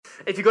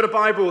If you've got a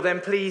Bible, then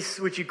please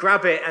would you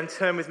grab it and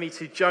turn with me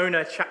to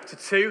Jonah chapter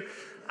 2.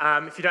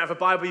 If you don't have a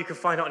Bible, you can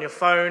find it on your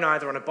phone,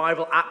 either on a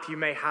Bible app you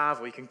may have,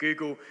 or you can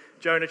Google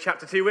Jonah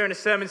chapter 2. We're in a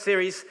sermon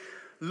series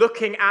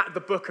looking at the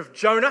book of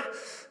Jonah,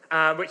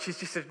 which is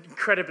just an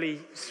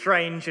incredibly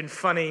strange and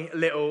funny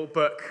little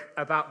book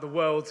about the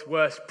world's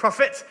worst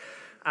prophet.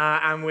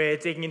 And we're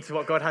digging into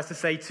what God has to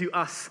say to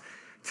us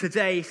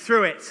today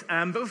through it.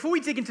 But before we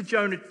dig into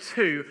Jonah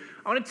 2,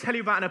 I want to tell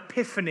you about an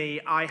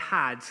epiphany I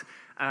had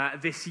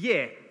this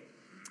year.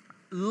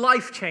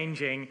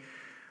 Life-changing,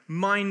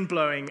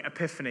 mind-blowing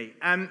epiphany.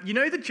 You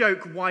know the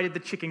joke, why did the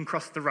chicken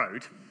cross the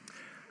road?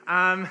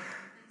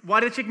 Why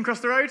did the chicken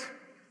cross the road?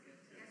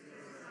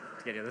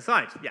 To get the other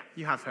side. Yeah,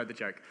 you have heard the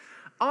joke.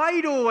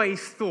 I'd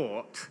always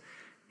thought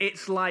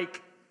it's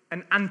like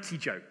an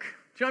anti-joke.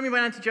 Do you know what I mean by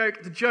an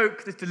anti-joke? The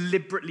joke that's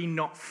deliberately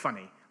not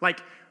funny.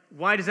 Like,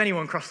 why does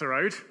anyone cross the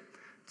road?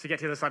 To get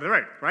to the other side of the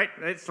road, right?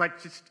 It's like,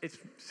 it's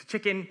a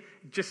chicken,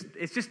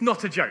 it's just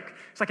not a joke.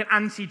 It's like an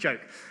anti-joke.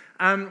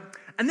 And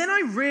then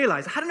I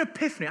realized, I had an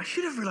epiphany. I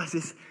should have realized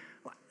this.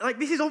 Like,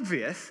 this is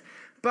obvious,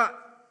 but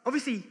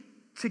obviously,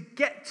 to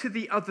get to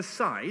the other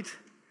side,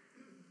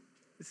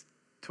 it's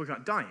talking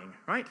about dying,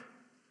 right?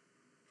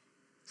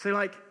 So,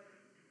 like,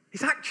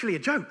 it's actually a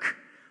joke.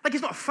 Like,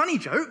 it's not a funny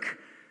joke,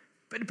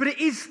 but it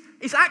is,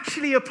 it's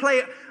actually a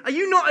play. Are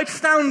you not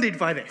astounded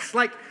by this?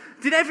 Like,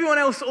 did everyone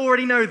else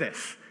already know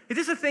this? Is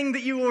this a thing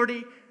that you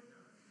already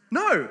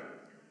know?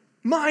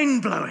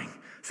 Mind-blowing.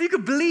 So you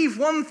could believe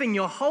one thing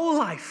your whole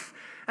life,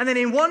 and then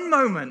in one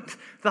moment,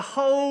 the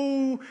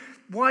whole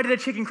why did a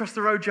chicken cross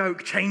the road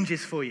joke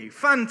changes for you.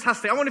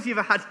 Fantastic. I wonder if you've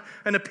ever had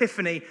an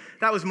epiphany.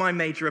 That was my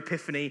major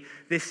epiphany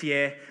this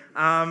year.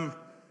 Now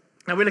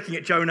we're looking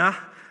at Jonah,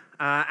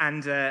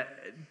 and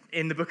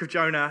in the book of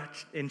Jonah,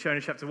 in Jonah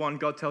chapter 1,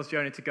 God tells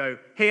Jonah to go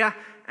here,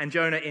 and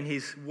Jonah, in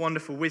his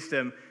wonderful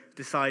wisdom,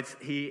 decides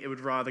he would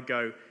rather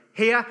go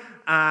here,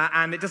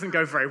 and it doesn't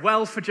go very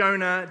well for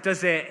Jonah,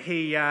 does it?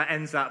 He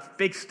ends up,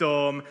 big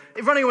storm.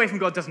 Running away from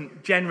God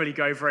doesn't generally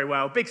go very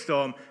well. Big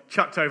storm,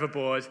 chucked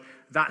overboard.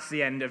 That's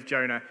the end of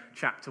Jonah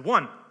chapter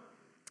 1.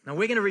 Now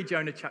we're going to read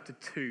Jonah chapter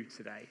 2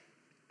 today.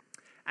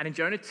 And in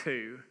Jonah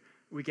 2,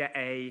 we get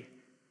a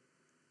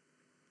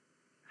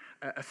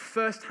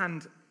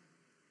first-hand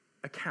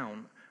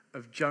account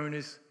of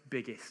Jonah's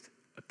biggest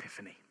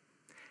epiphany.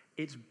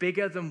 It's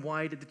bigger than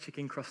why did the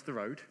chicken cross the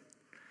road.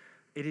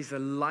 It is a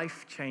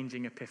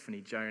life-changing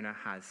epiphany Jonah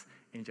has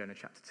in Jonah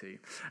chapter 2.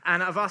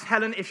 And I've asked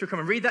Helen if she'll come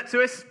and read that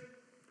to us.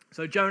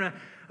 So Jonah,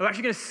 we're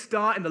actually going to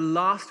start in the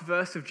last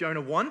verse of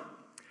Jonah 1.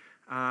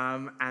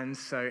 And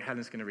so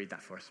Helen's going to read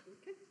that for us.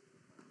 Okay.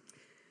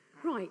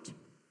 Right.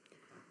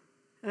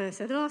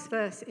 So the last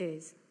verse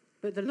is,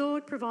 "But the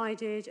Lord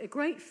provided a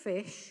great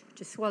fish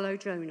to swallow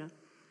Jonah.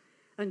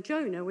 And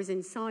Jonah was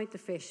inside the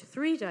fish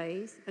 3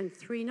 days and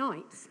 3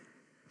 nights.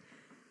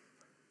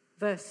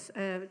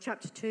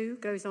 Chapter 2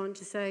 goes on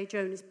to say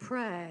Jonah's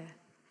prayer.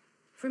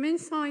 From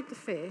inside the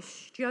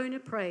fish, Jonah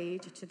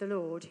prayed to the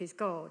Lord his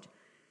God.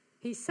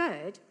 He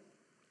said,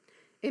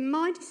 "In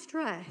my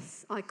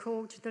distress I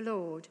called to the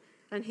Lord,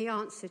 and he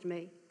answered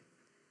me.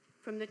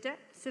 From the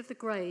depths of the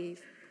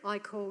grave I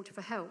called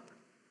for help.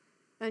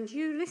 And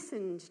you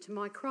listened to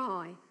my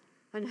cry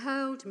and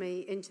hurled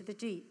me into the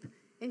deep,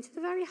 into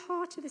the very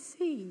heart of the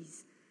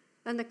seas,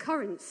 and the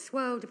currents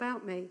swirled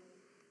about me.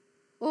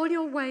 All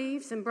your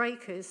waves and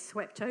breakers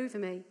swept over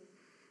me.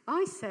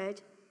 I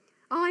said,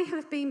 I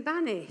have been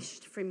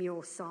banished from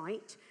your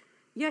sight,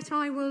 yet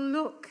I will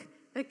look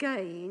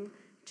again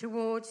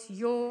towards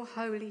your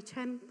holy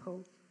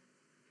temple.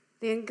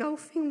 The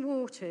engulfing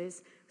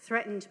waters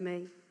threatened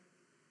me.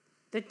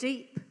 The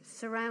deep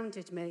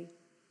surrounded me.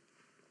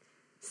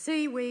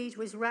 Seaweed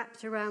was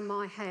wrapped around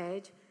my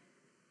head.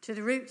 To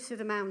the roots of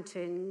the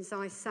mountains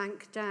I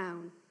sank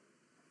down.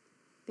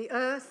 The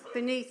earth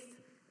beneath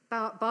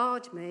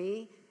barred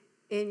me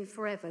in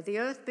forever. The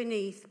earth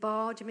beneath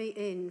barred me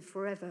in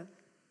forever.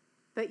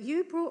 But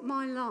you brought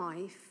my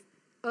life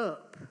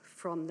up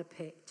from the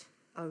pit,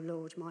 O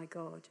Lord my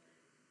God.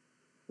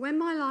 When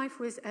my life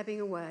was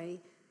ebbing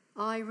away,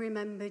 I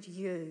remembered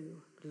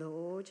you,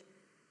 Lord,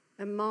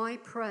 and my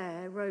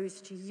prayer rose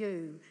to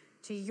you,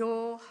 to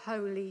your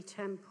holy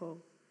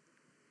temple.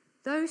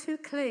 Those who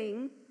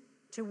cling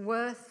to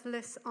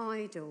worthless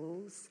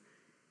idols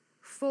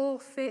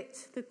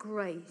forfeit the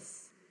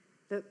grace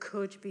that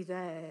could be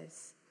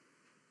theirs.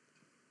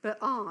 But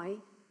I,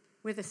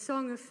 with a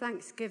song of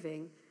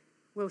thanksgiving,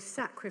 will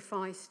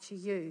sacrifice to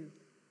you.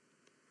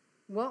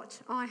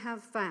 What I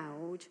have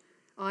vowed,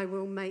 I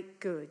will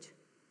make good.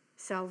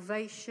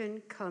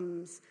 Salvation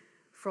comes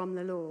from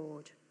the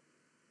Lord."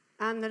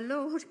 And the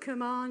Lord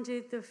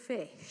commanded the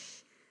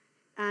fish,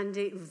 and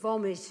it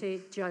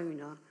vomited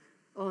Jonah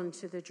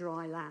onto the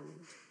dry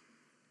land.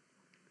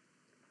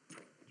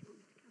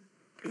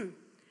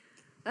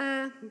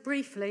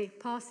 Briefly,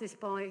 pass this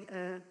by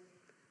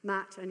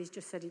Matt, and he's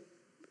just said he'd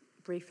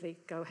briefly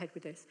go ahead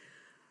with this.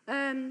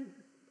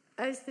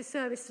 As the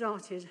service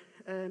started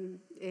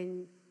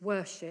in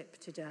worship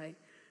today,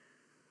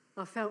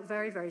 I felt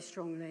very, very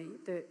strongly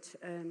that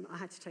I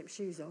had to take my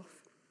shoes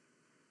off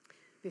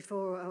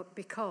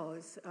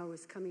because I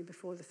was coming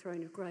before the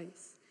throne of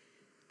grace.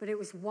 But it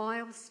was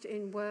whilst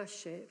in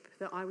worship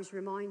that I was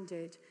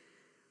reminded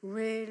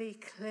really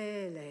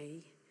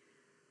clearly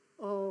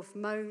of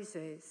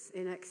Moses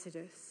in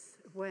Exodus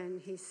when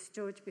he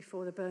stood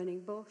before the burning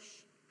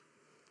bush.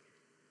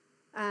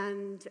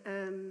 And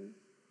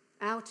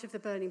out of the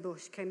burning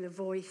bush came the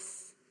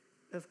voice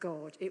of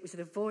God. It was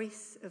the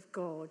voice of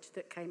God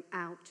that came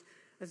out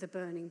of the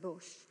burning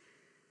bush.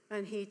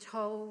 And he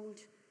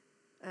told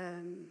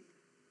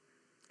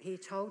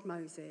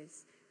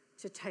Moses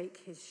to take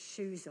his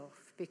shoes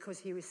off because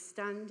he was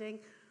standing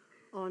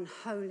on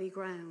holy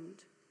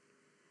ground.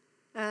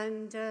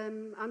 And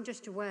I'm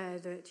just aware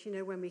that,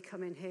 when we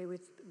come in here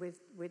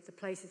with the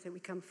places that we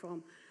come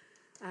from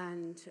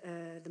and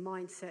the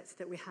mindsets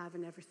that we have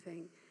and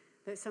everything,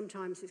 that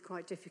sometimes it's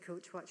quite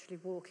difficult to actually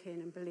walk in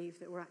and believe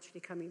that we're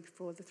actually coming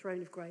before the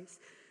throne of grace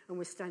and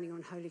we're standing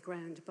on holy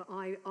ground. But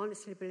I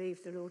honestly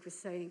believe the Lord was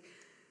saying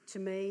to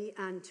me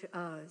and to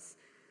us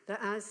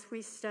that as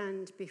we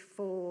stand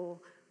before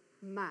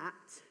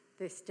Matt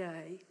this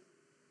day,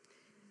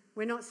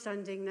 we're not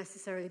standing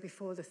necessarily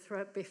before the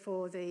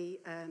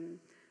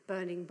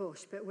burning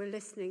bush, but we're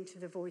listening to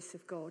the voice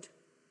of God.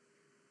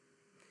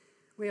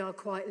 We are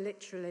quite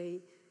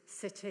literally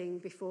sitting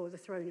before the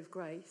throne of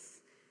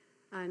grace,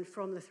 and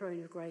from the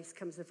throne of grace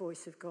comes the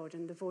voice of God,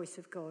 and the voice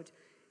of God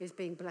is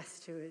being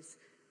blessed to us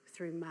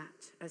through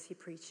Matt as he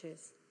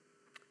preaches.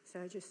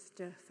 So I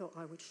just thought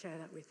I would share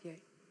that with you.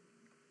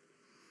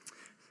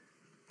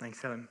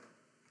 Thanks, Helen.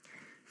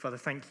 Father,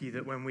 thank you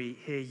that when we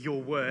hear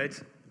your word,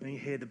 when you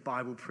hear the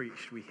Bible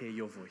preached, we hear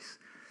your voice.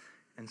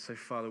 And so,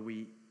 Father,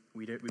 we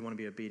want to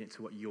be obedient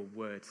to what your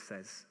word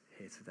says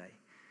here today.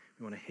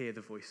 We want to hear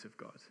the voice of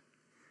God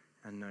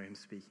and know him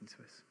speaking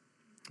to us.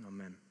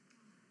 Amen.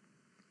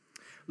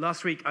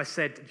 Last week I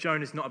said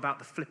Jonah's not about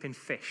the flipping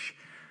fish.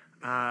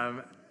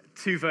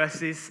 2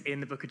 verses in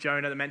the book of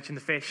Jonah that mention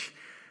the fish.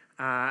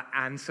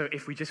 And so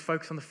if we just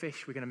focus on the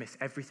fish, we're going to miss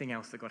everything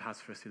else that God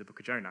has for us through the book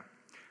of Jonah.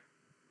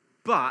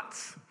 But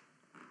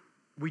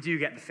we do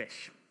get the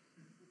fish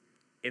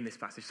in this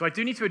passage. So I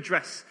do need to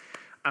address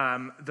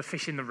the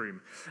fish in the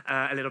room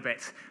a little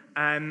bit.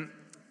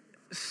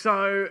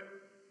 So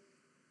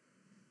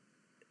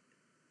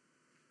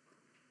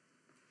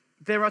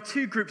there are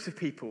 2 groups of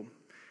people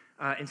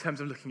in terms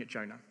of looking at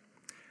Jonah.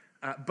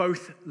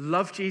 Both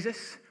love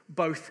Jesus,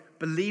 both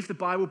believe the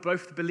Bible,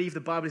 both believe the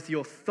Bible is the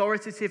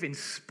authoritative,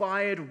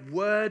 inspired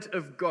word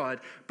of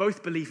God.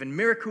 Both believe in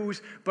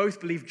miracles,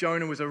 both believe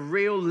Jonah was a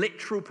real,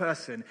 literal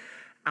person.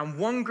 And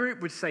one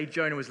group would say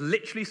Jonah was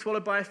literally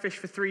swallowed by a fish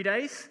for 3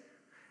 days.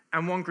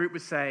 And one group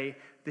would say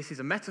this is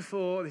a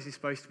metaphor, this is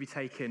supposed to be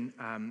taken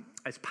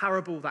as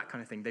parable, that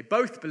kind of thing. They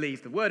both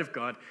believe the word of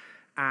God,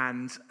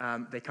 and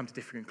they come to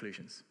different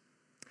conclusions.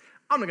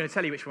 I'm not going to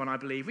tell you which one I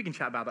believe. We can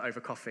chat about that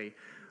over coffee.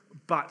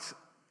 But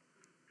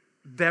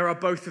there are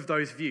both of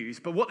those views.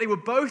 But what they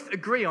would both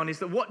agree on is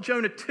that what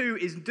Jonah 2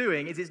 is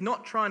doing is it's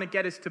not trying to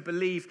get us to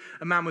believe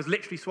a man was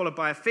literally swallowed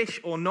by a fish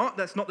or not.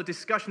 That's not the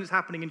discussion that's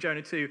happening in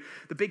Jonah 2.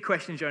 The big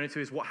question in Jonah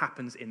 2 is what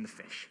happens in the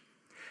fish.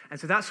 And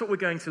so that's what we're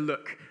going to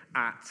look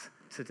at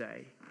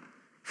today.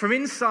 From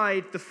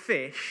inside the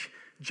fish,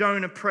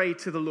 Jonah prayed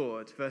to the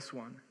Lord, verse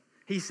 1.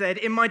 He said,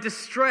 "In my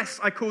distress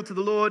I called to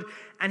the Lord,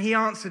 and he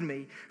answered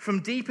me.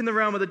 From deep in the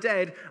realm of the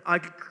dead I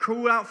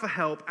called out for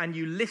help, and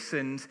you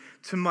listened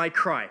to my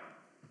cry."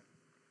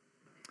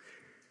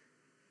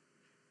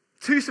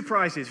 2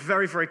 surprises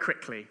very, very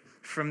quickly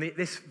from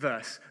this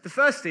verse. The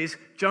first is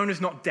Jonah's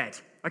not dead.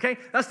 Okay,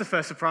 that's the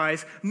first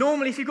surprise.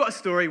 Normally, if you've got a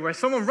story where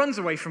someone runs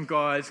away from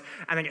God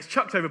and then gets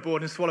chucked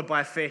overboard and swallowed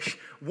by a fish,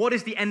 what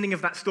is the ending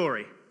of that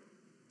story?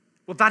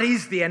 Well, that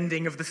is the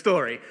ending of the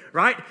story,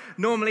 right?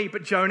 Normally,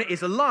 but Jonah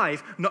is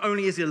alive. Not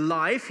only is he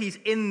alive, he's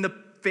in the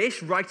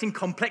fish writing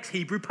complex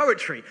Hebrew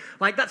poetry.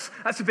 Like, that's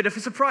a bit of a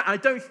surprise. I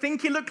don't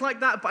think he looked like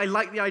that, but I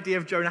like the idea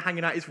of Jonah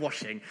hanging out his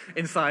washing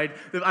inside.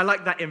 I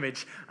like that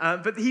image.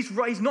 But he's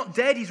not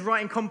dead. He's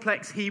writing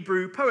complex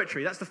Hebrew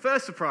poetry. That's the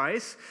first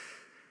surprise.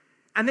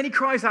 And then he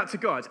cries out to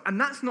God.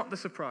 And that's not the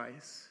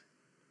surprise.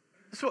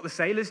 That's what the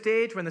sailors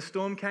did when the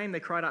storm came. They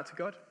cried out to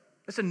God.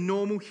 That's a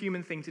normal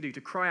human thing to do,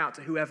 to cry out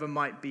to whoever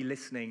might be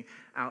listening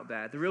out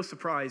there. The real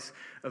surprise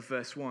of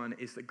verse 1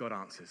 is that God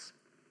answers.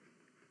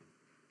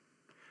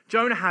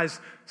 Jonah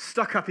has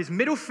stuck up his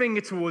middle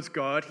finger towards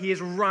God. He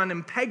has run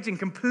and pegged in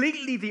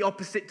completely the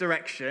opposite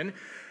direction.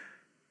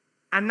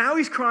 And now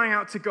he's crying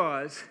out to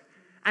God.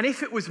 And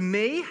if it was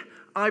me,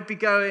 I'd be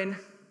going,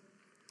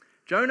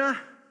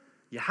 Jonah,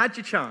 you had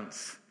your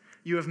chance.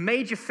 You have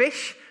made your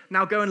fish.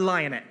 Now go and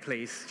lie in it,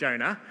 please,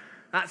 Jonah.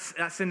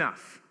 That's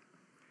enough.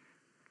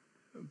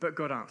 But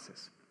God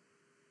answers.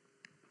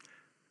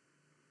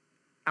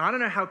 And I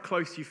don't know how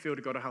close you feel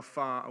to God or how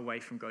far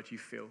away from God you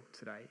feel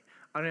today.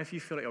 I don't know if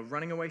you feel like you're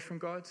running away from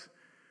God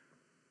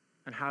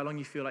and how long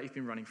you feel like you've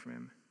been running from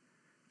him.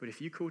 But if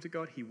you call to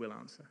God, he will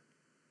answer.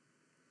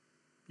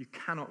 You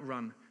cannot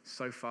run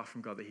so far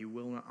from God that he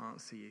will not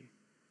answer you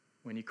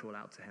when you call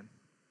out to him.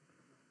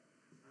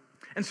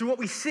 And so what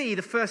we see,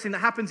 the first thing that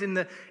happens in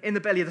the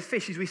belly of the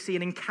fish, is we see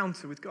an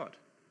encounter with God.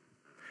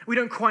 We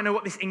don't quite know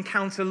what this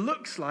encounter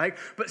looks like,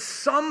 but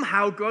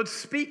somehow God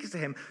speaks to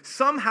him.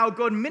 Somehow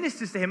God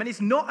ministers to him, and it's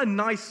not a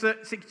nice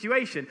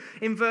situation.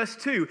 In verse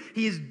 2,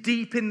 he is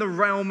deep in the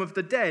realm of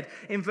the dead.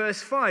 In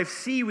verse 5,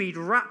 seaweed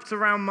wrapped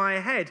around my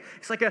head.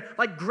 It's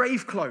like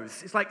grave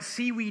clothes. It's like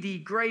seaweedy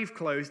grave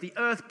clothes. The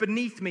earth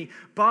beneath me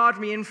barred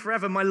me in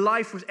forever. My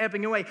life was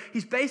ebbing away.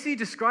 He's basically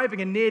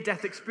describing a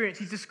near-death experience.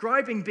 He's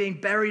describing being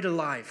buried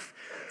alive.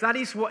 That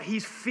is what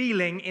he's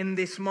feeling in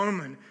this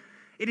moment.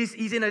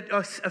 He's in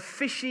a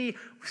fishy,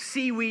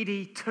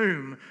 seaweedy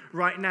tomb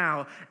right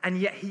now,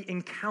 and yet he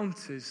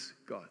encounters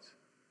God.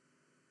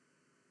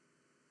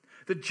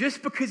 That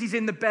just because he's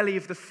in the belly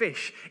of the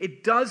fish,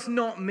 it does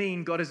not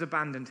mean God has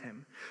abandoned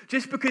him.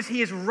 Just because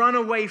he has run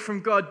away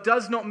from God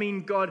does not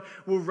mean God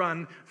will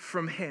run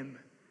from him.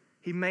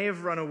 He may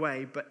have run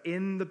away, but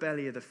in the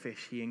belly of the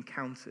fish, he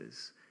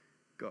encounters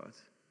God.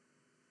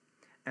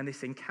 And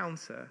this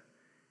encounter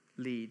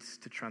leads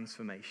to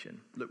transformation.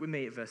 Look with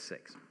me at verse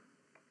 6.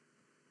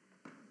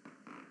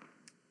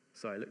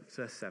 Look at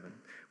verse 7.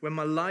 When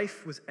my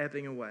life was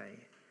ebbing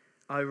away,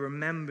 I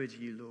remembered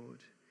you, Lord,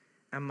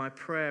 and my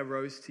prayer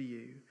rose to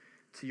you,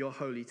 to your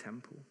holy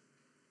temple.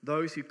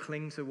 Those who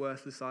cling to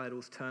worthless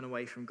idols turn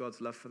away from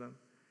God's love for them.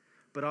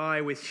 But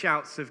I, with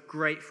shouts of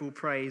grateful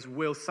praise,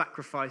 will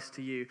sacrifice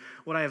to you.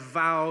 What I have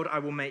vowed, I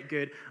will make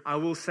good. I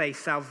will say,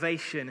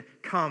 salvation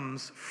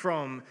comes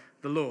from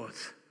the Lord.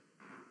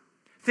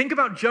 Think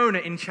about Jonah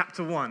in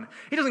chapter 1.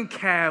 He doesn't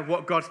care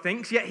what God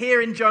thinks, yet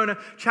here in Jonah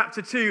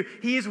chapter 2,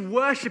 he is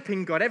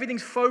worshiping God.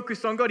 Everything's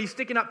focused on God. He's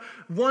sticking a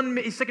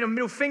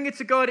middle finger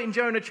to God in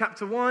Jonah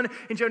chapter 1.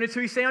 In Jonah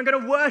 2, he's saying, I'm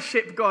going to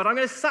worship God. I'm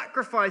going to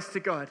sacrifice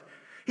to God.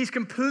 He's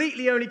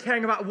completely only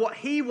caring about what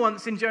he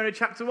wants in Jonah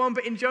chapter 1,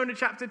 but in Jonah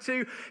chapter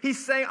 2,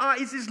 he's saying,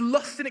 he's just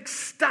lost in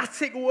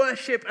ecstatic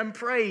worship and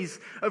praise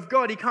of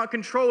God. He can't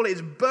control it.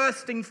 It's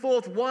bursting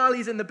forth while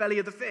he's in the belly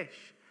of the fish.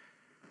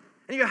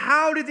 And you go,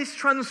 how did this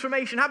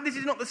transformation happen? This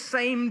is not the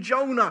same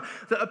Jonah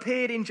that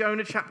appeared in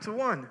Jonah chapter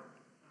 1.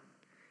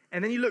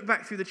 And then you look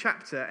back through the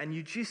chapter and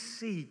you just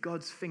see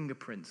God's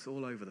fingerprints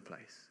all over the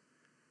place.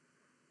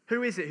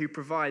 Who is it who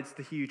provides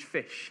the huge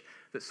fish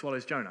that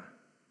swallows Jonah?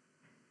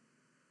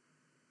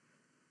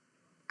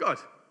 God.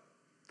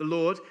 The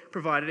Lord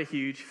provided a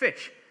huge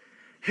fish.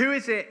 Who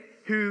is it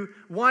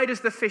why does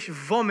the fish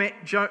vomit,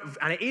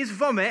 and it is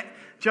vomit,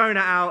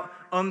 Jonah out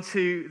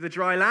onto the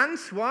dry land?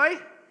 Why?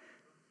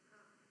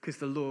 Because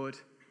the Lord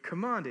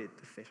commanded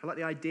the fish. I like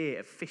the idea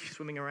of fish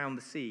swimming around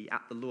the sea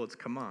at the Lord's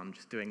command,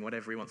 just doing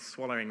whatever he wants,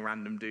 swallowing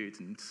random dudes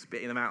and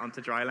spitting them out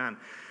onto dry land.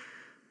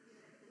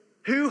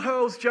 Who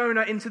hurls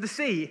Jonah into the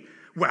sea?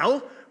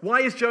 Well, why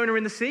is Jonah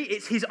in the sea?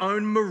 It's his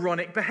own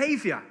moronic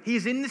behavior.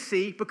 He's in the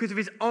sea because of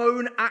his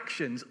own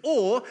actions.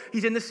 Or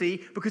he's in the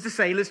sea because the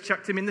sailors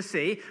chucked him in the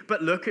sea.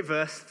 But look at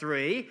verse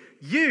 3.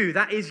 You,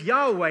 that is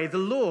Yahweh, the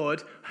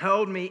Lord,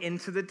 hurled me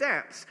into the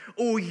depths.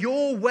 All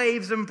your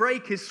waves and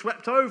breakers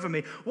swept over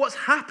me. What's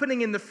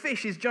happening in the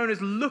fish is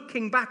Jonah's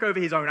looking back over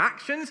his own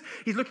actions.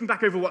 He's looking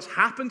back over what's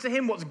happened to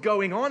him, what's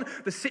going on,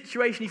 the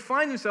situation he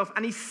finds himself,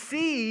 and he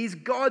sees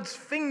God's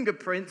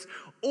fingerprints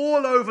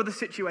all over the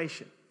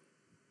situation.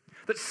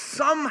 That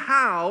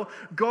somehow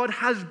God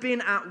has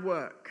been at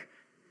work.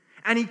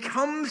 And he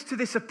comes to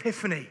this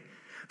epiphany,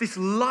 this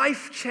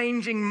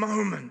life-changing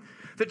moment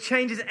that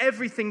changes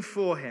everything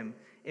for him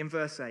in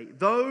verse 8.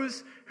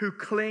 Those who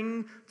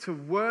cling to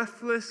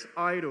worthless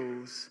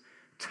idols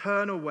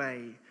turn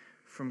away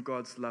from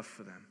God's love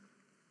for them.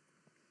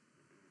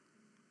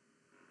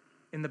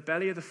 In the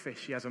belly of the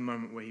fish, he has a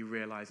moment where he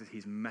realizes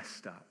he's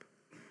messed up.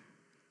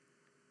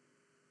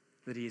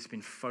 That he has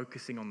been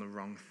focusing on the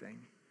wrong thing.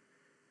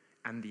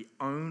 And the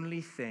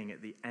only thing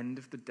at the end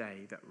of the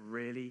day that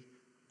really,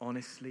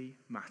 honestly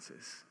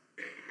matters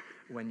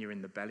when you're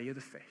in the belly of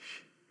the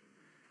fish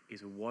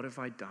is, what have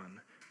I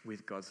done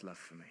with God's love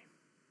for me?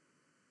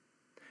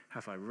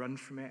 Have I run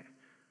from it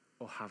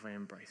or have I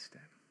embraced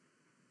it?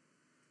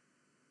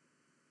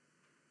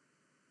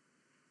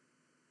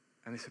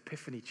 And this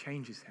epiphany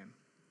changes him.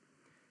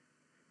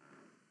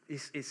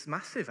 It's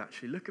massive,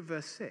 actually. Look at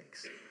verse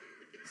 6.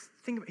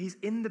 Think about it. He's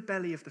in the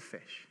belly of the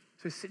fish,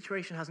 so his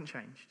situation hasn't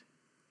changed.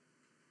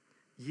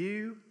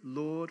 You,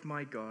 Lord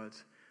my God,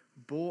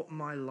 brought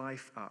my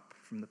life up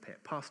from the pit.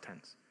 Past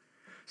tense.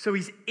 So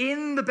he's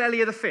in the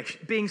belly of the fish,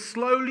 being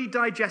slowly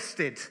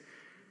digested.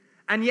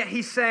 And yet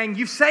he's saying,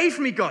 you've saved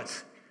me, God.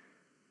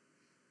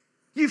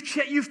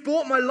 You've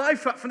brought my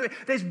life up from the pit.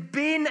 There's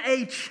been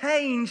a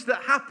change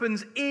that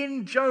happens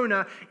in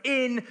Jonah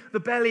in the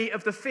belly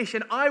of the fish.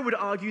 And I would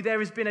argue there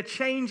has been a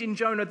change in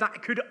Jonah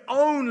that could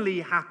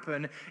only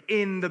happen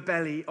in the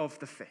belly of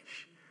the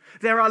fish.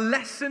 There are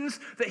lessons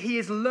that he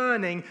is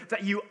learning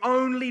that you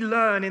only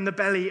learn in the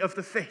belly of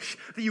the fish,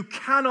 that you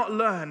cannot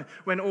learn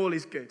when all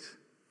is good.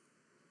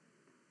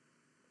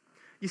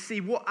 You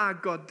see, what our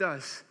God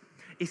does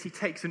is he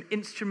takes an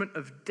instrument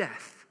of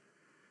death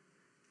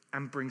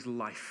and brings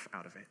life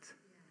out of it.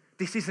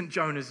 This isn't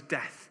Jonah's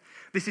death.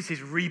 This is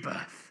his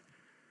rebirth.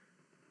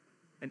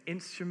 An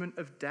instrument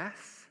of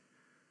death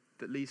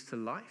that leads to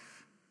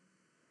life?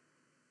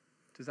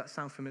 Does that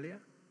sound familiar?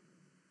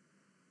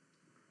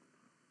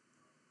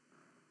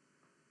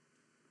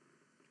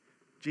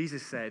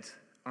 Jesus said,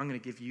 I'm going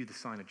to give you the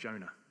sign of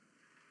Jonah.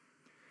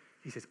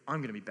 He says, I'm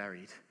going to be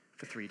buried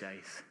for 3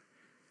 days,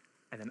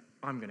 and then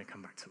I'm going to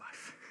come back to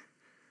life.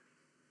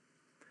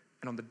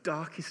 And on the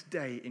darkest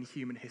day in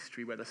human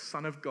history, where the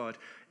Son of God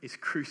is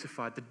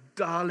crucified, the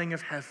darling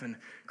of heaven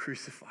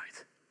crucified,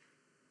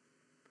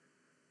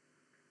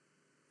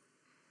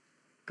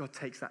 God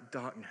takes that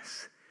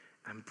darkness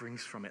and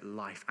brings from it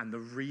life. And the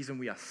reason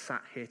we are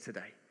sat here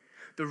today,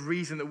 the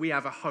reason that we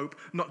have a hope,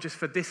 not just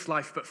for this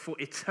life, but for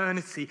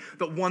eternity,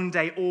 that one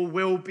day all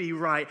will be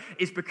right,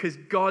 is because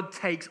God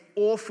takes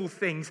awful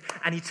things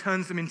and he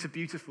turns them into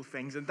beautiful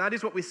things. And that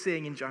is what we're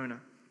seeing in Jonah.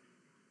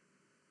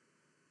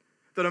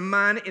 That a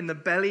man in the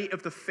belly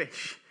of the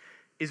fish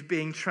is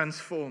being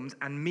transformed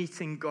and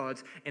meeting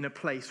God in a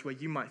place where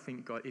you might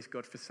think God is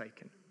God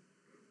forsaken.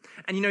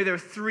 And you know, there are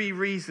 3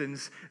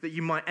 reasons that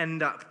you might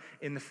end up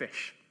in the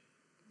fish.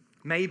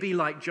 Maybe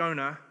like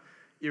Jonah,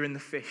 you're in the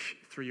fish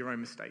through your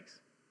own mistakes.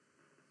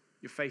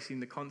 You're facing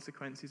the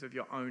consequences of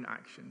your own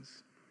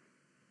actions.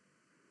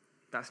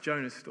 That's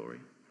Jonah's story.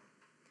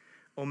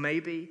 Or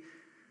maybe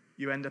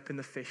you end up in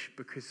the fish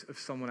because of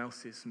someone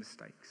else's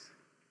mistakes.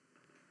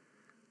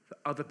 That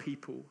other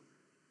people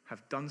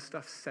have done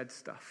stuff, said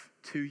stuff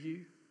to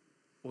you,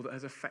 or that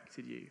has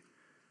affected you,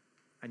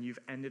 and you've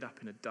ended up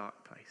in a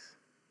dark place.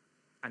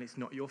 And it's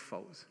not your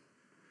fault,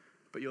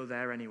 but you're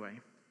there anyway.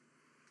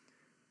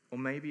 Or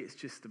maybe it's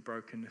just the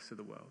brokenness of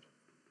the world.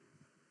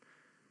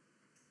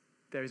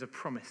 There is a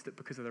promise that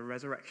because of the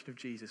resurrection of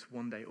Jesus,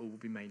 one day all will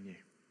be made new.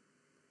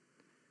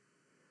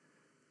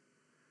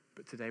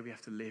 But today we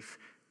have to live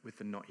with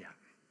the not yet.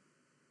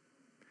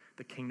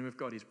 The kingdom of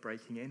God is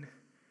breaking in,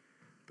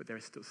 but there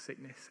is still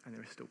sickness, and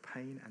there is still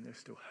pain, and there is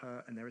still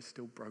hurt, and there is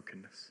still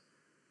brokenness.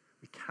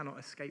 We cannot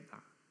escape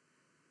that.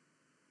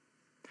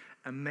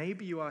 And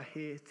maybe you are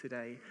here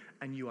today,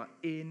 and you are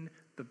in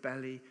the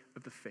belly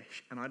of the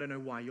fish, and I don't know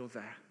why you're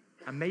there.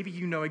 And maybe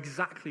you know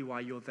exactly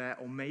why you're there,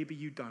 or maybe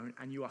you don't,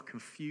 and you are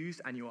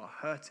confused, and you are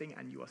hurting,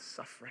 and you are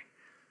suffering.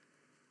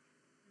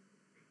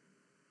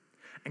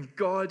 And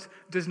God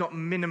does not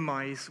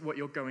minimize what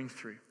you're going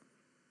through.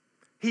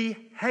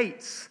 He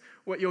hates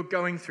what you're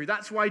going through.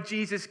 That's why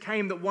Jesus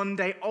came, that one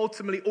day,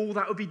 ultimately, all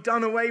that would be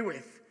done away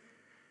with.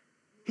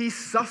 He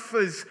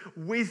suffers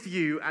with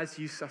you as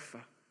you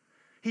suffer.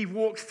 He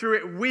walks through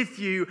it with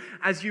you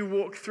as you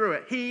walk through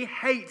it. He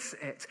hates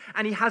it,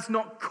 and he has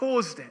not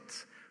caused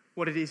it,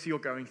 what it is you're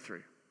going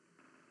through.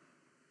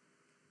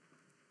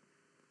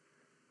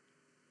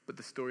 But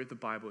the story of the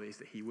Bible is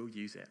that he will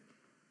use it.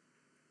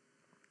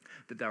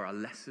 That there are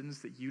lessons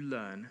that you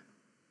learn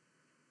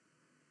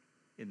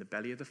in the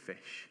belly of the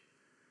fish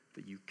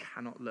that you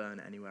cannot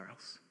learn anywhere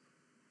else.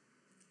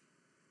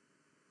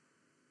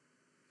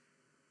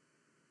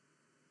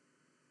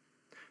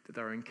 That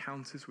there are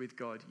encounters with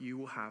God you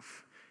will have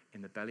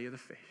in the belly of the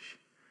fish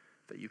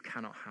that you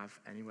cannot have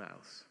anywhere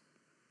else.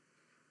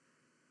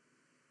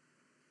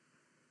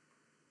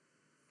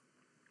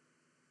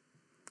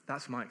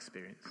 That's my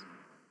experience.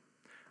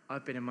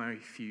 I've been in my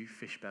few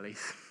fish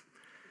bellies.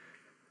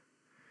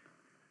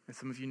 And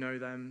some of you know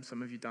them,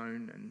 some of you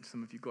don't, and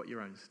some of you got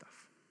your own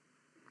stuff.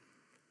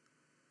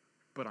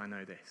 But I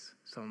know this,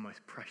 some of the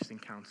most precious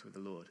encounters with the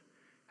Lord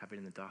have been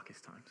in the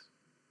darkest times.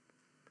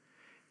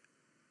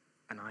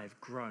 And I have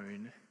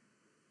grown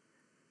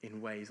in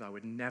ways I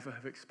would never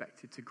have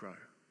expected to grow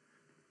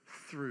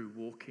through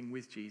walking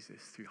with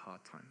Jesus through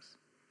hard times.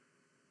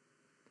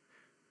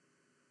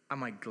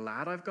 Am I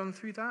glad I've gone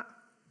through that?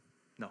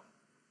 No.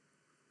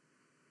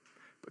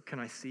 But can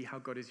I see how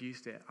God has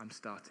used it? I'm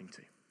starting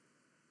to.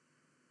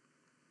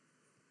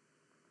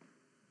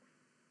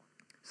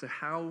 So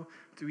how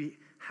do we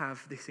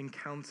have this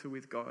encounter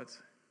with God?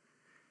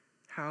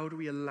 How do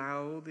we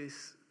allow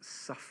this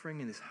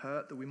suffering and this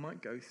hurt that we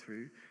might go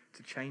through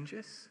to change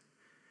us?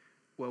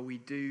 Well, we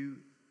do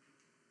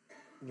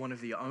one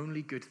of the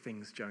only good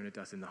things Jonah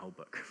does in the whole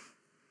book.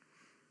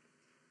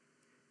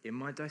 In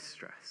my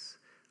distress,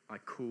 I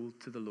called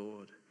to the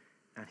Lord,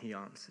 and he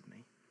answered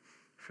me.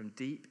 From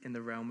deep in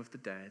the realm of the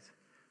dead,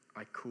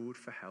 I called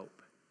for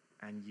help,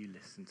 and you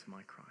listened to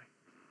my cry.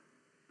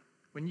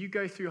 When you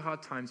go through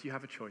hard times, you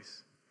have a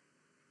choice.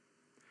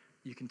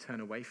 You can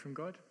turn away from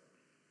God,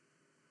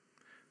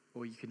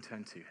 or you can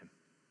turn to him.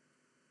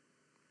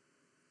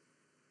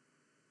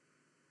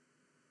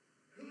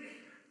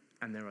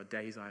 And there are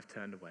days I've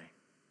turned away.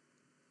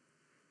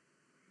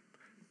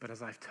 But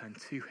as I've turned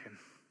to him,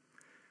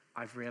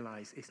 I've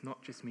realized it's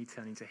not just me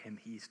turning to him,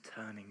 he's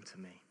turning to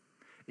me.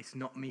 It's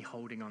not me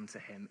holding on to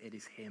him, it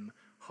is him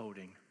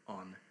holding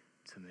on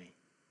to me.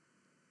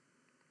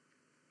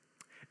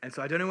 And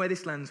so I don't know where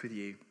this lands with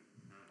you,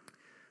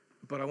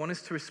 but I want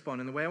us to respond.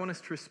 And the way I want us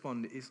to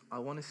respond is I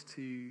want us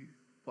to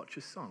watch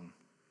a song.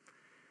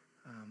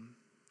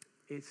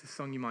 It's a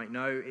song you might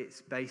know.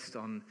 It's based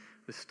on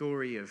the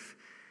story of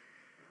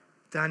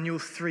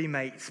Daniel's 3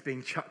 mates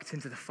being chucked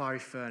into the fiery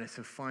furnace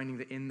and finding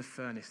that in the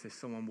furnace there's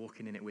someone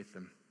walking in it with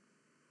them.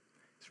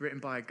 It's written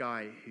by a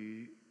guy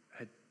who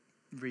had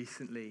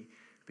recently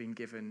been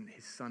given,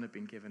 his son had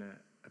been given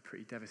a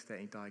pretty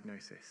devastating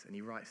diagnosis, and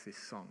he writes this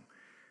song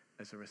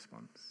as a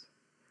response.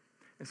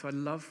 And so I'd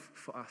love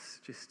for us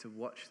just to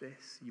watch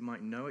this. You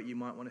might know it, you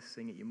might want to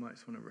sing it, you might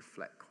just want to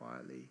reflect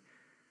quietly.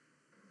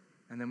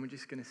 And then we're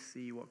just going to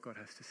see what God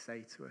has to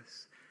say to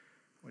us,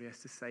 what he has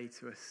to say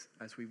to us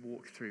as we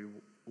walk through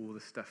all the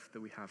stuff that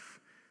we have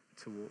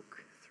to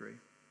walk through.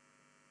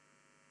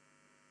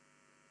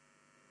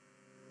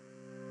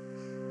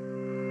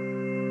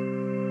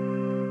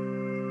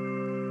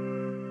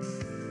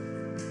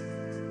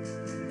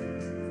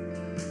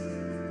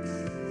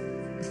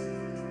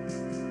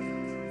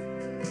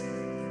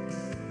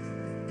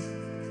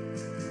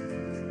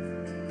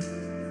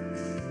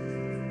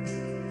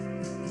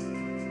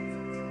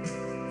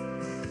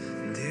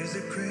 There's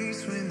a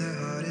grace when the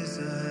heart is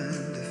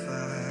under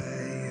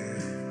fire.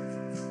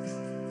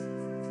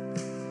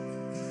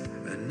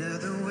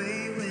 Another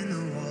way when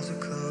the walls are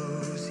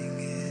closing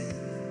in.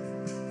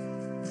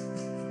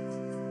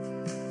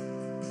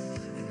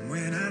 And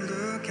when I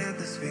look at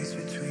the space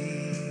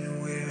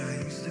between where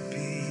I used to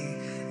be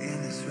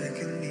and this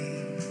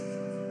reckoning,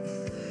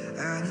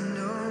 I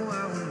know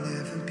I will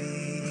never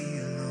be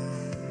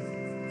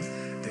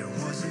alone. There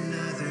was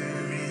another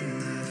in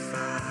the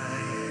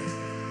fire,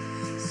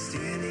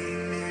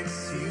 standing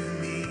next to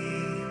me,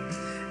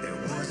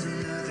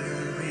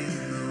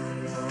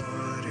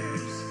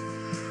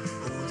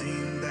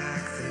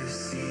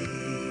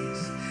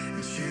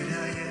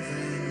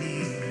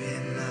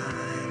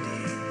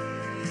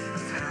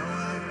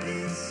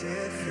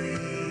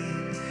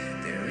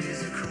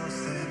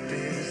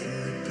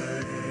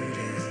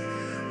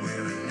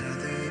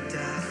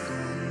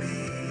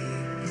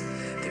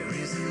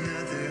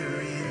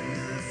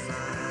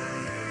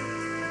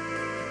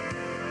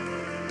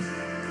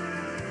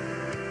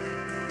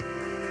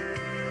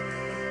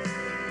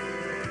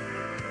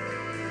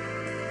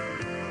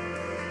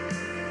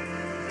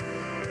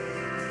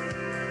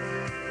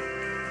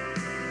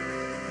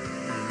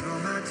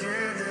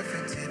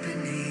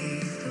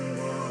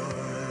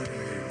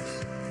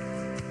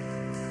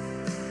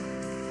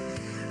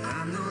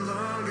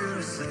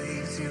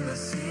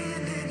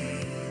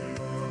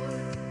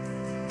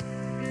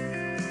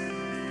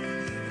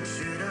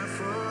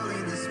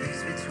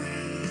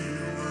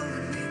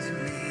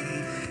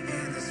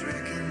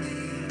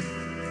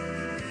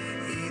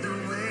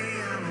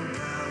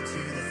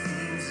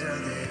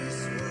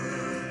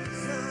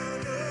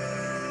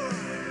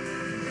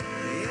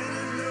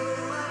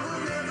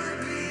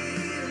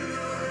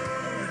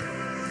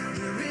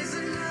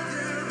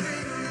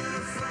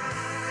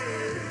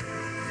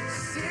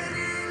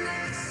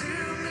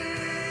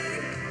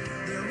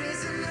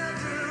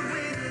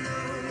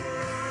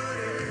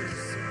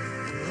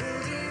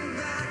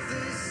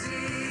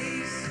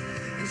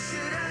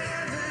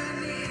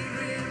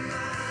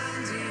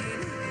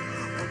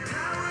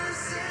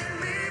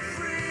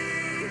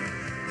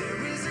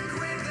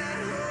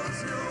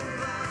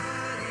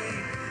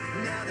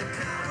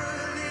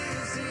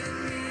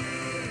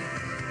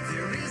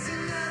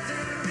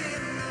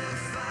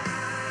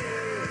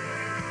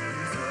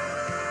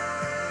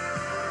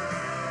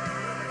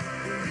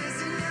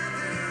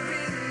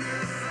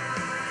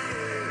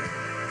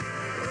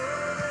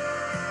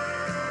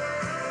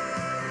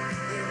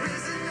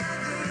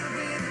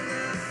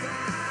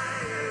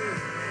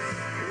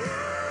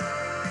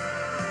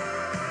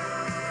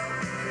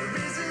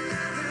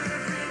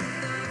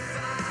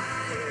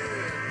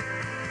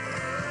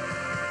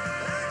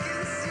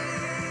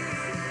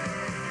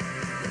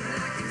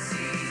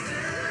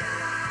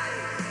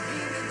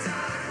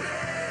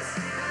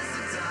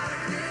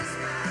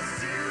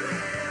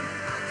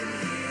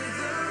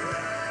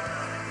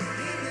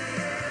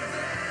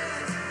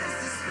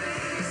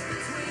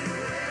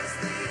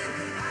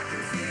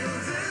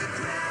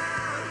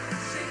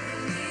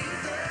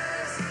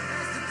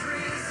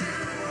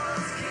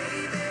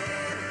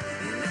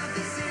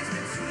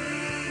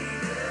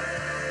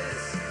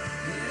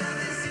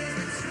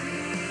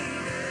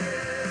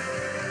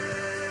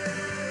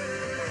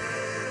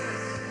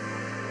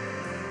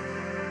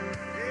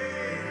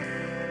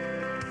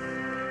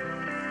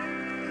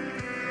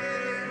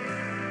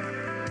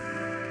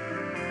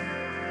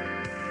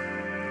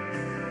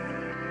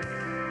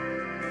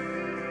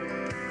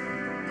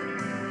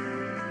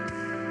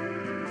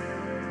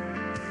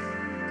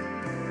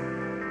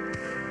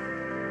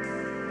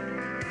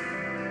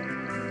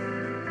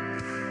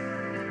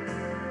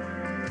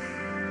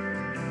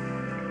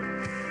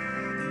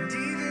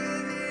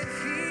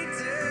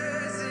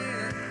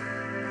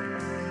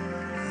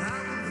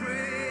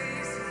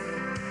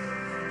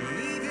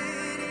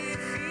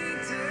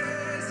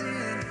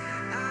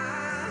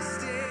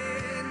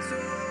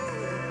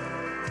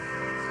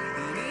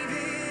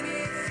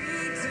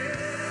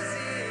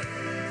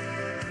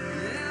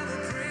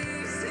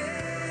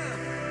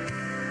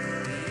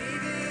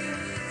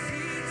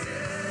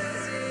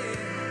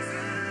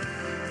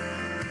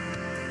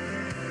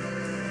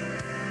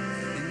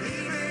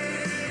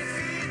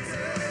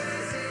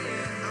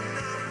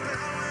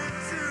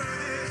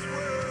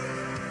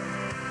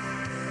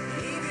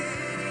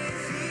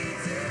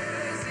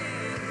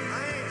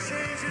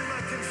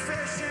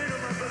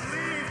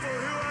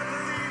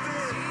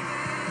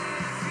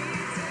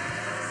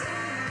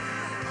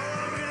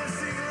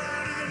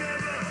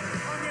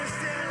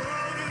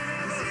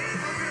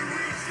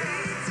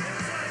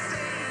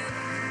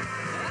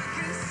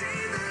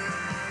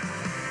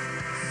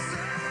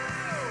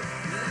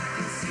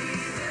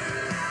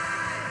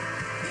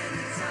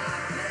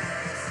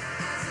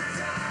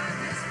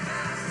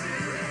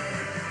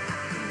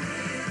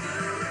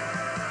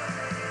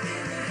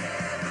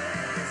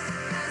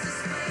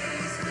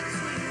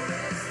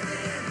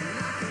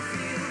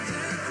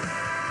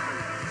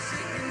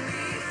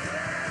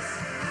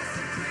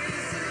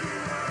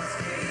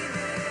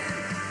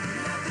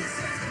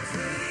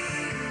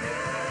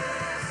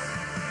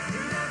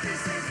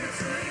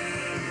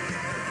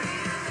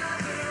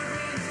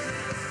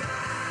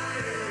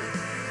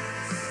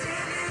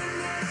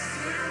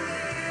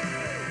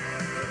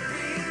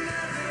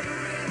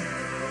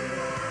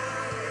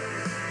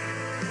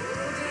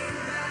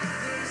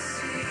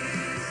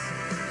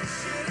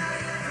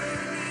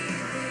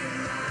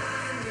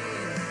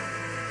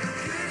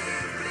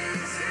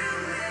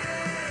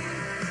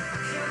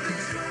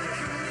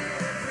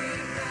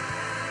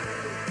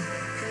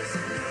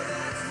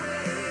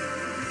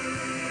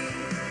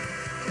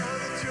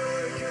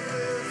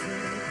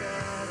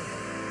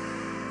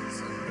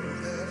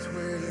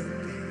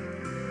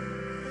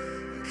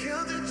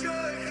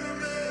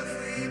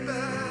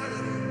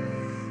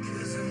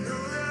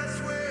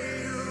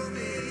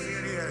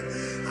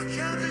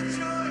 Count the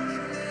joy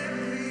in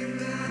every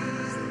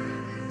battle,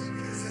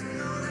 'cause I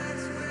know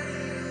that's where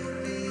you'll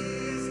be.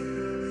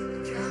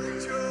 Count the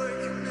joy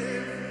in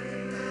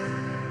every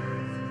battle,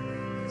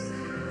 'cause I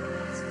know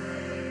that's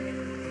where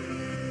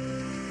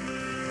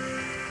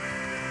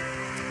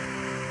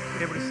If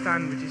you're able to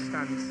stand, would you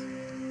stand?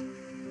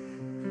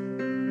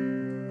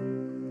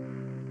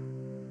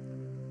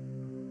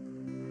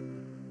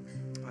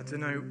 I don't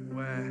know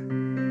where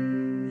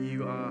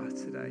you are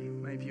today.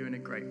 Maybe you're in a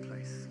great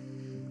place,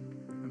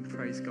 and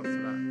praise God for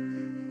that.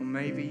 Or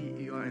maybe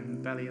you are in the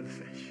belly of the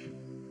fish.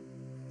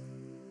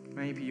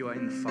 Maybe you are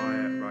in the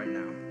fire right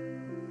now.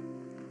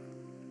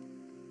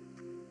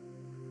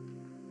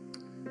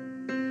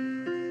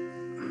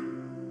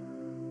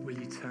 Will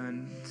you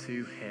turn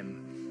to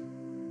Him?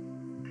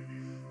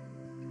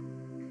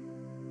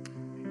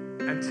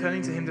 And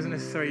turning to Him doesn't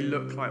necessarily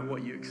look like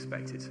what you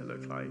expect it to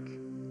look like.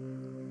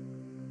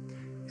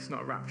 It's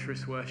not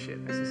rapturous worship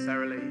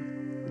necessarily.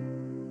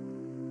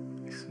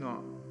 It's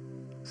not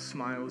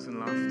smiles and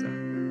laughter.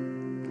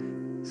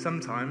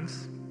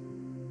 Sometimes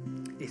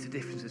it's a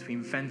difference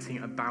between venting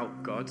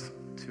about God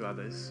to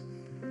others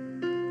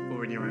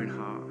or in your own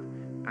heart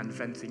and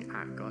venting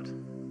at God.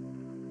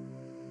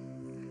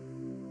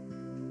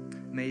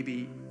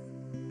 Maybe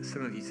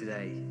some of you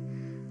today,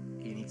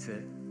 you need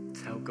to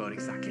tell God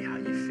exactly how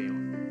you feel,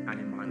 and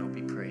it might not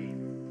be pretty.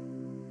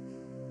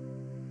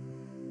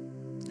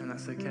 And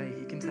that's okay,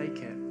 He can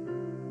take it.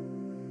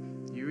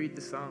 You read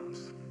the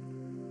Psalms,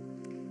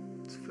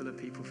 it's full of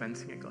people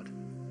venting at God.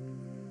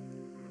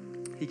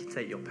 He can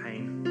take your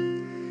pain,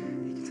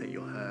 He can take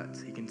your hurt,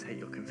 He can take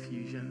your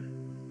confusion,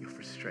 your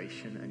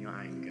frustration and your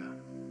anger.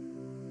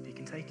 He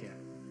can take it.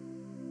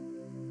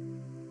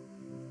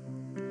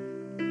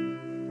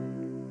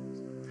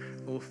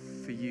 Or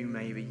for you,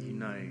 maybe you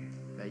know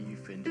that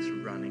you've been just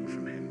running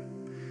from Him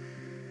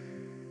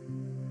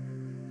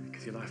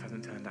because your life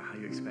hasn't turned out how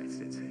you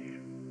expected it to.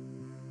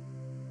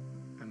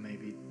 And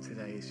maybe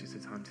today is just a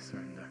time to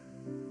surrender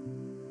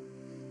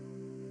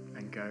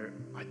and go,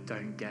 I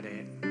don't get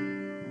it.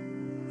 And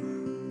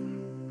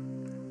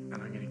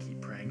I'm going to keep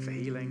praying for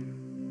healing.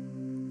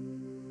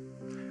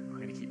 I'm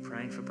going to keep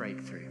praying for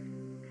breakthrough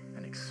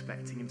and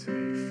expecting Him to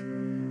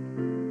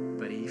move.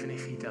 But even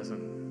if He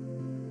doesn't,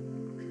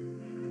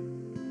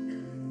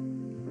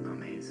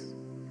 I'm His.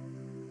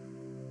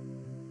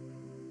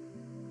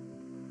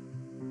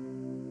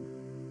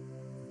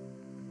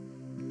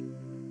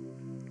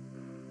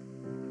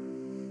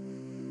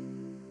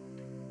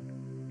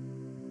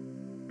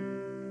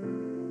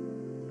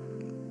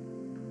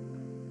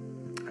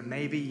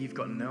 Maybe you've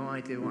got no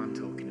idea what I'm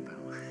talking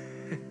about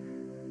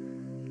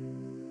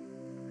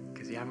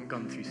because you haven't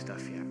gone through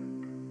stuff yet.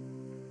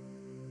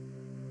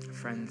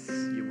 Friends,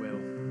 you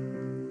will.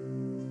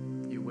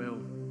 You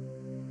will.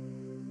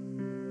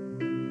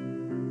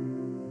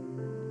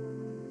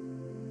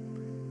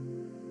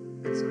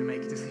 And so we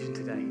make a decision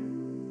today.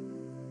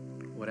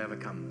 Whatever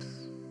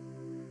comes,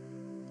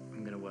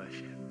 I'm going to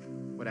worship.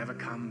 Whatever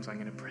comes, I'm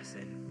going to press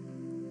in.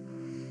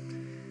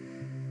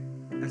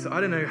 And so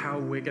I don't know how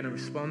we're going to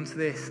respond to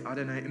this. I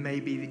don't know. It may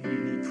be that you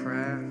need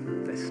prayer.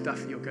 There's stuff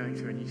that you're going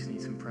through and you just need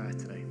some prayer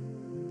today.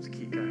 Just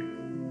keep going.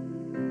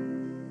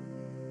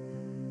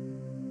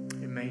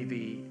 It may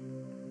be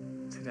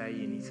today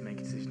you need to make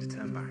a decision to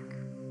turn back.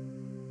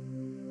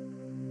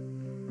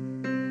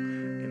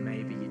 It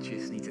may be you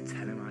just need to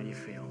tell Him how you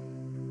feel.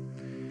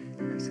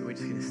 And so we're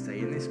just going to stay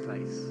in this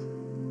place.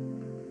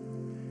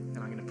 And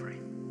I'm going to pray.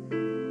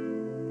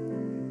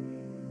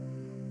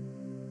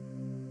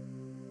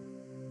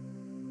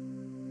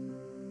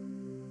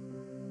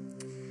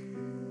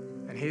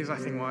 Here's, I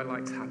think, what I'd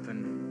like to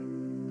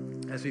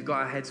happen as we've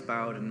got our heads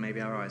bowed and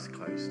maybe our eyes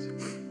closed.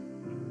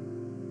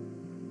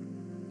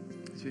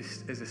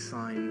 Just as a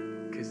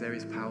sign, because there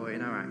is power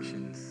in our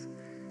actions.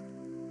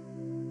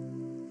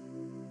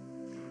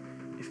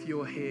 If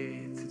you're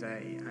here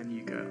today and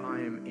you go,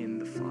 I am in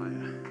the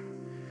fire,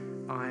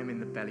 I am in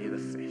the belly of the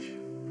fish,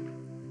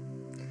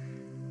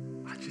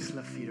 I'd just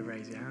love for you to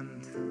raise your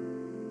hand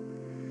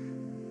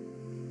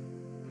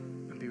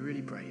and be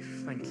really brave.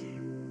 Thank you.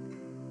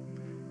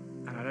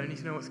 And I don't need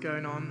to know what's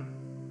going on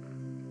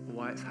or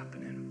why it's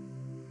happening.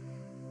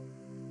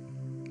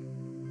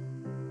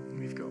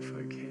 We've got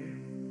folk here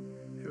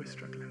who are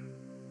struggling.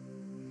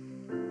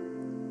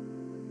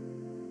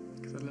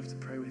 Because I'd love to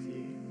pray with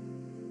you.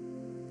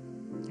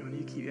 And when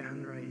you keep your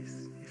hand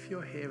raised, if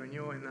you're here and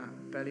you're in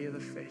that belly of the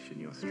fish and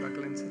you're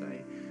struggling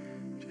today,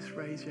 just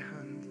raise your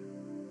hand.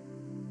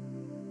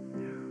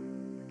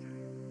 Yeah,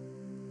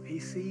 okay. He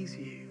sees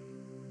you.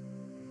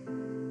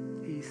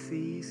 He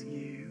sees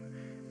you.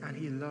 And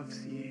He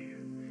loves you,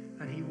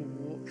 and He will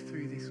walk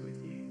through this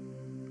with you.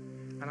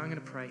 And I'm going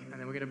to pray, and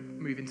then we're going to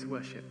move into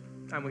worship,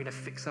 and we're going to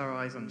fix our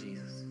eyes on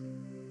Jesus.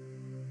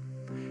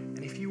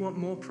 And if you want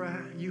more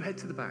prayer, you head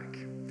to the back.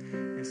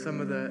 And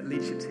some of the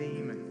leadership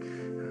team,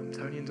 and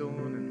Tony and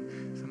Dawn,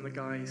 and some of the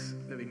guys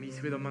that we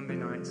meet with on Monday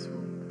nights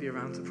will be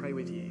around to pray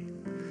with you.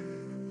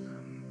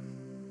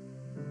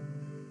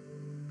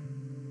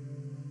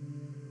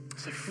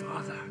 So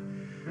Father,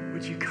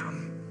 would you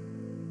come?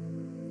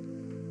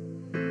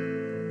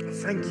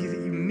 Thank you that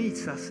you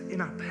meet us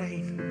in our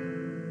pain.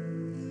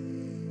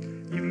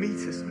 You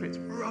meet us when it's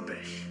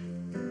rubbish.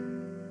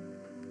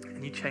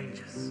 And you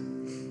change us.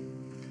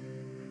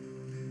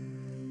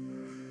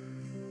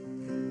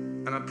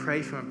 And I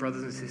pray for my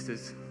brothers and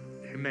sisters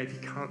who maybe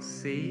can't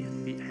see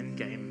the end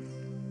game,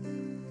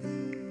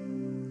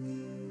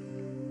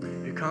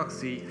 who can't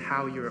see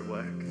how you're at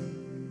work.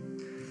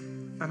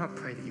 And I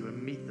pray that you will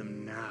meet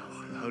them now,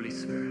 the Holy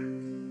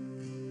Spirit.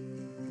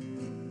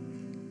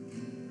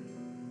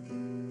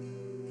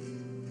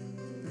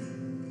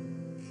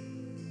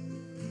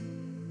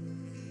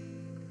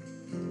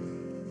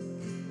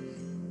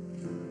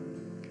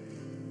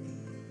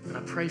 And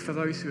I pray for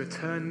those who are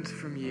turned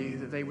from you,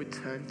 that they would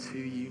turn to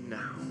you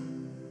now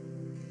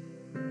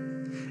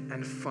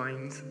and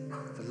find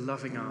the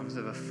loving arms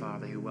of a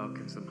Father who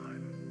welcomes them home.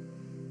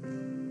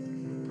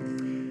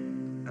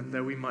 And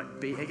though we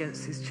might beat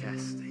against his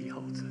chest, he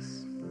holds us.